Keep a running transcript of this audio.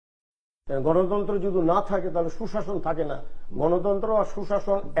গণতন্ত্র যদি না থাকে তাহলে সুশাসন থাকে না। গণতন্ত্র আর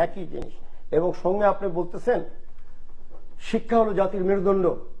সুশাসন একই জিনিস। এবং সঙ্গে আপনি বলতেছেন শিক্ষা হলো জাতির মেরুদণ্ড।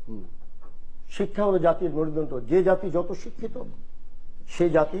 শিক্ষা হলো জাতির মেরুদণ্ড। যে জাতি যত শিক্ষিত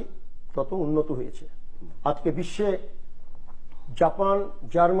সেই জাতি তত উন্নত হয়েছে। আজকে বিশ্বে জাপান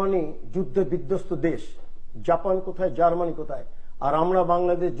জার্মানি যুদ্ধে বিধ্বস্ত দেশ। জাপান কোথায়, জার্মানি কোথায়, আর আমরা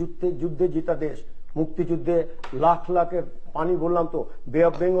বাংলাদেশ যুদ্ধে জিতা দেশ। মুক্তিযুদ্ধে লাখ লাখের পানি, বললাম তো, বে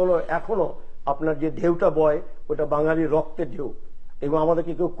অফ বেঙ্গল এখনো আপনার যে ঢেউটা বয় ওটা বাঙালির রক্তের ঢেউ, এবং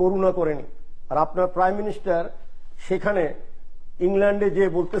আমাদেরকে কেউ করুণা করেনি। আর আপনার প্রাইম মিনিস্টার সেখানে ইংল্যান্ডে যে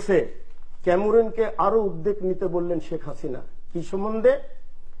বলতেছে ক্যামেরুনকে আরো উদ্যোগ নিতে বললেন শেখ হাসিনা কি সম্বন্ধে?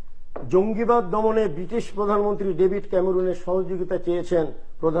 জঙ্গিবাদ দমনে ব্রিটিশ প্রধানমন্ত্রী ডেভিড ক্যামেরুনের সহযোগিতা চেয়েছেন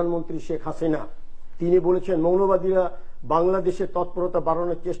প্রধানমন্ত্রী শেখ হাসিনা। তিনি বলেছেন মৌলবাদীরা বাংলাদেশে তৎপরতা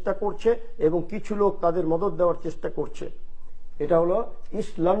বাড়ানোর চেষ্টা করছে এবং কিছু লোক তাদের মদত দেওয়ার চেষ্টা করছে। এটা হলো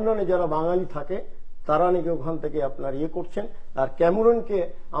ইস্ট লন্ডনে যারা বাঙালি থাকে তারা নাকি ওখান থেকে আপনার ইয়ে করছেন। আর ক্যামেরুনকে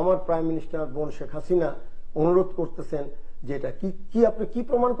আমার প্রাইম মিনিস্টার বোন শেখ হাসিনা অনুরোধ করতেছেন যে এটা কি আপনি কি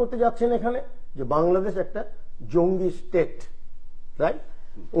প্রমাণ করতে যাচ্ছেন এখানে, যে বাংলাদেশ একটা জঙ্গি স্টেট, রাইট?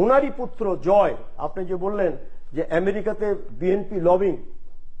 ওনারই পুত্র জয়, আপনি যে বললেন যে আমেরিকাতে বিএনপি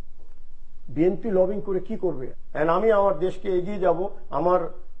লবিং করে কি করবে? আমি আমার দেশকে এগিয়ে যাব, আমার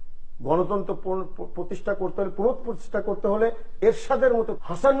গণতন্ত্র প্রতিষ্ঠা করতে হলে, পুনঃপ্রতিষ্ঠা করতে হলে এরশাদের মতো,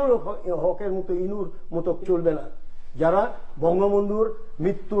 হাসানুল হকের মতো, ইনুর মতো চলবে না, যারা বঙ্গবন্ধুর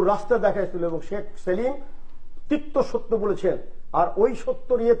মৃত্যুর রাস্তা দেখাইছিল এবং শেখ সেলিম তিক্ত সত্য বলেছেন। আর ওই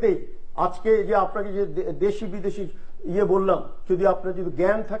সত্যর ইয়েতেই আজকে যে আপনাকে যে দেশি বিদেশি ইয়ে বললাম, যদি আপনার যদি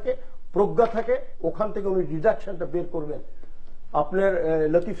জ্ঞান থাকে, প্রজ্ঞা থাকে, ওখান থেকে উনি ডিডাকশনটা বের করবেন। আপনার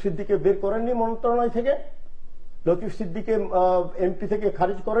লতিফ সিদ্দিকে বের করেননি মন্ত্রণালয় থেকে, লতিফ সিদ্দিকে এমপি থেকে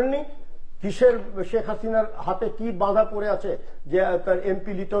খারিজ করেননি। কিসের শেখ হাসিনার হাতে কি বাধা পড়ে আছে যে তার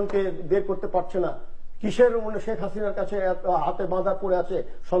এমপি লিটনকে বের করতে পারছে না? কিসের শেখ হাসিনার কাছে হাতে বাঁধা পড়ে আছে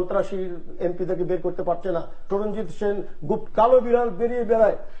সন্ত্রাসী এমপি থেকে বের করতে পারছে না? তরুণজিৎ সেন গুপ্ত কালো বিড়াল বেরিয়ে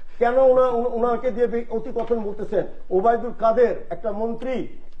বেড়ায় কেন? ওনাকে দিয়ে অতি কথন বলতেছেন। ওবায়দুল কাদের একটা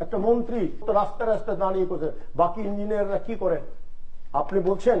মন্ত্রী তো রাস্তায় রাস্তায় দাঁড়িয়ে করছে, বাকি ইঞ্জিনিয়াররা কি করেন? আপনি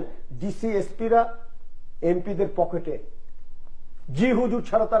বলছেন ডিসি এসপিরা এমপিদের পকেটে, জি হুজুর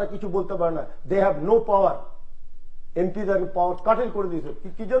ছাড়া তারা কিছু বলতে পারে না। They have no power. এমপিদের পাওয়ার কাটেল করে দিয়েছে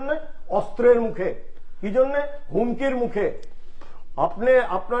কি জন্য? অস্ত্রের মুখে। কি জন্য? হুমকির মুখে।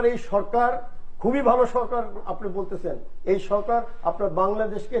 আপনার এই সরকার খুবই ভালো সরকার আপনি বলতেছেন, এই সরকার আপনার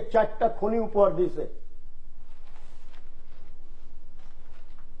বাংলাদেশকে 4টা খনি উপহার দিয়েছে।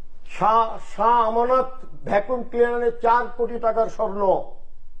 শাহ আমানত ভ্যাকুম ক্লিনারে 4 কোটি টাকার স্বর্ণ।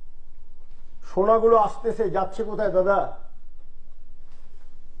 সোনাগুলো আসতেছে, যাচ্ছে কোথায় দাদা?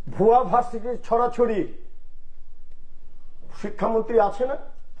 ভুয়া ভার্সিটির ছড়াছড়ি। শিক্ষামন্ত্রী আছে না?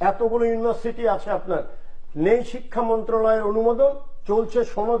 এতগুলো ইউনিভার্সিটি আছে আপনার, নেই শিক্ষা মন্ত্রণালয়ের অনুমোদন, চলছে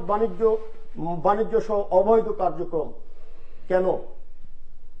সনদ বাণিজ্য সহ অবৈধ কার্যক্রম।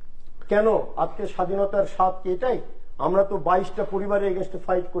 কেন? আজকে স্বাধীনতার স্বাদ কি এটাই? আমরা তো 22টা পরিবারের এগেইনস্টে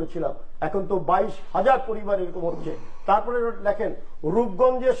ফাইট করেছিলাম, এখন তো 22,000 পরিবার এরকম হচ্ছে। তারপরে দেখেন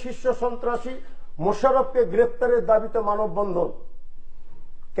রূপগঞ্জের শীর্ষ সন্ত্রাসী মোশাররফকে গ্রেফতারের দাবিতে মানববন্ধন।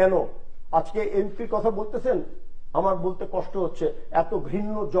 কেন? আজকে এমপির কথা বলতেছেন, আমার বলতে কষ্ট হচ্ছে, এত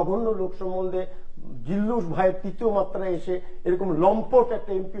ঘৃণ্য জঘন্য লোক সম্বন্ধে জিল্লুস ভাইয়ের 3য় মাত্রায় এসে এরকম লম্পট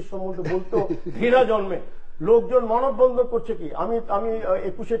একটা এমপির সম্বন্ধে বলতো ঘৃণা জন্মে। লোকজন মানববন্ধন করছে কি? আমি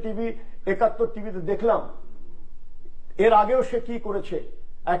 21 টিভি, 71 টিভিতে দেখলাম। এর আগেও সে কি করেছে?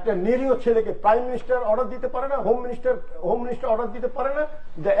 একটা নিরীহ ছেলেকে প্রাইম মিনিস্টার অর্ডার দিতে পারে না, হোম মিনিস্টার অর্ডার দিতে পারে না,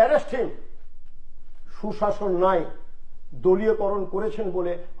 দ্য অ্যারেস্ট হিম। সুশাসন নাই, দলীয়করণ করেছেন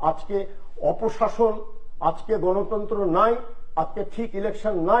বলে আজকে অপশাসন, আজকে গণতন্ত্র নাই, আজকে ঠিক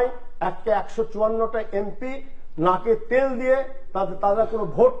ইলেকশন নাই। আজকে 154টা এমপি নাকে তেল দিয়ে তারা কোনো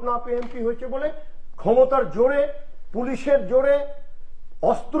ভোট না পেয়ে এমপি হয়েছে বলে, ক্ষমতার জোরে, পুলিশের জোরে,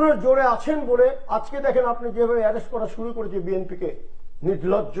 অস্ত্রের জোরে আছেন বলে আজকে দেখেন আপনি যেভাবে অ্যারেস্ট করা শুরু করেছে বিএনপিকে,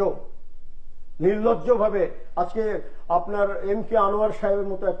 নির্লজ্জ ভাবে। আজকে আপনার এমকে আনোয়ার সাহেবের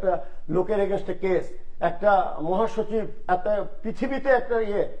মতো একটা লোকের এগেনস্টে কেস, একটা মহাসচিব, একটা পৃথিবীতে একটা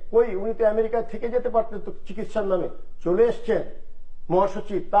কই, উনি তো আমেরিকায় থেকে যেতে পারতেন তো, চিকিৎসার নামে চলে এসছেন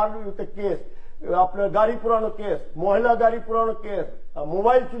মহাসচিব, তার বিরুদ্ধে কেস, আপনার গাড়ি পোড়ানো কেস, মহিলা গাড়ি পোড়ানো কেস,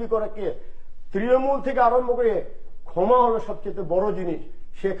 মোবাইল চুরি করা কেস। তৃণমূল থেকে আরম্ভ করে ক্ষমা হলো সবচেয়ে বড় জিনিস।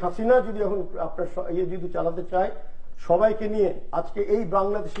 শেখ হাসিনা যদি এখন আপনার যদি চালাতে চায় সবাইকে নিয়ে, আজকে এই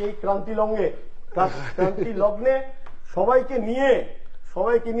বাংলাদেশে এই ক্রান্তি লগ্নে সবাইকে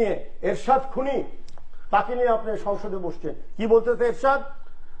নিয়ে এরশাদ খুনি, তাকে নিয়ে আপনি সংসদে বসছেন। কি বলতেছে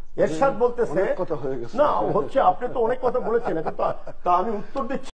এরশাদ বলতেছে, কথা হয়ে গেছে না হচ্ছে, আপনি তো অনেক কথা বলেছেন, তা আমি উত্তর দিচ্ছি।